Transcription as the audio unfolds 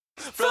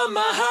From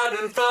my heart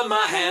and from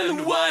my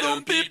hand, why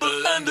don't people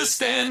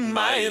understand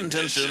my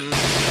intention?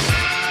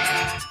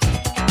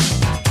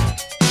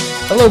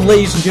 Hello,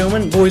 ladies and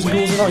gentlemen, boys and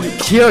girls, and all you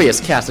curious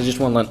cats that just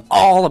want to learn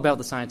all about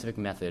the scientific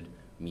method.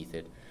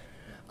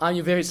 I'm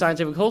your very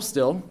scientific host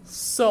still,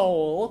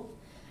 Soul.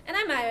 And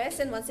I'm Iris,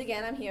 and once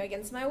again, I'm here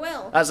against my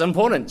will. That's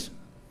important.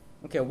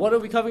 Okay, what are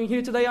we covering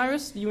here today,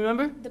 Iris? Do you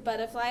remember? The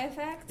butterfly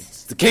effect.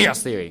 It's the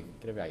chaos theory.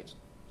 Get it right,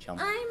 chum.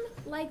 I'm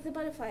like the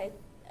butterfly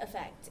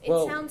effect. It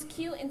Well- sounds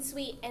cute and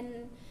sweet,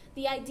 and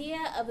the idea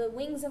of the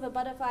wings of a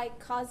butterfly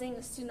causing a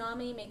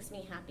tsunami makes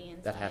me happy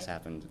inside. That has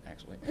happened,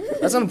 actually.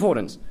 That's not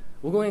important.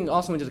 We're going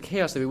also into the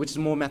chaos theory, which is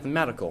more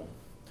mathematical.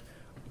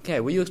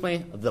 Okay, will you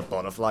explain the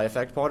butterfly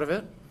effect part of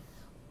it?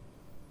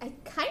 I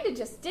kind of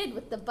just did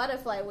with the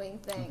butterfly wing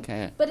thing.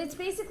 Okay. But it's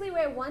basically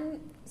where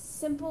one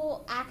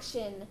simple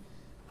action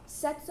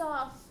sets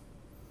off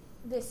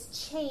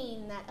this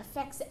chain that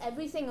affects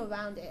everything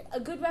around it. A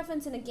good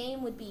reference in a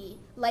game would be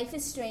Life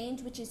is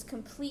Strange, which is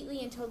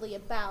completely and totally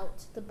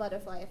about the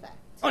butterfly effect.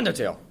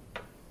 Undertale.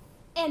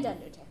 And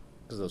Undertale.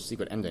 Because those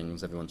secret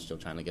endings everyone's still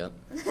trying to get.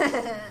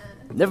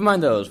 Never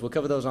mind those. We'll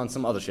cover those on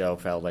some other show,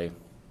 probably,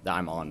 that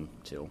I'm on,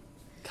 too.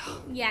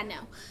 Yeah, no.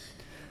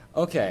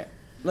 Okay,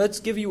 let's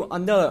give you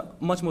another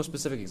much more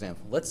specific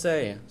example. Let's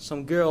say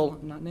some girl,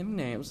 not naming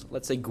names,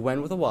 let's say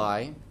Gwen with a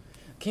Y,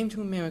 came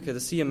to America to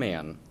see a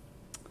man.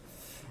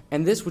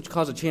 And this would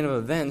cause a chain of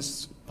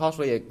events,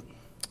 possibly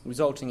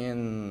resulting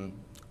in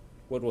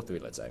World War III,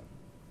 let's say.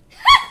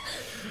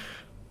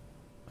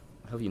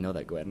 I hope you know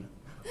that, Gwen.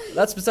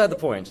 That's beside the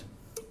point.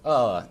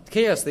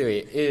 Chaos theory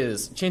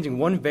is changing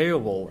one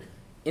variable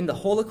in the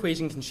whole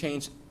equation can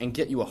change and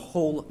get you a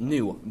whole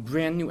new,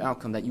 brand new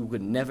outcome that you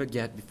would never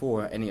get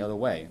before any other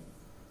way.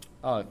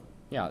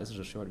 Yeah, this is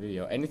a short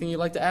video. Anything you'd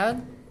like to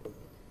add?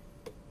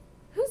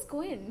 Who's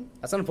Gwen?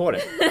 That's not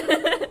important.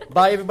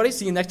 Bye, everybody.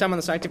 See you next time on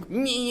the Scientific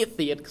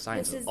Method, because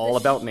science This is is all the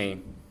about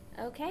me.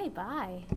 Okay, bye.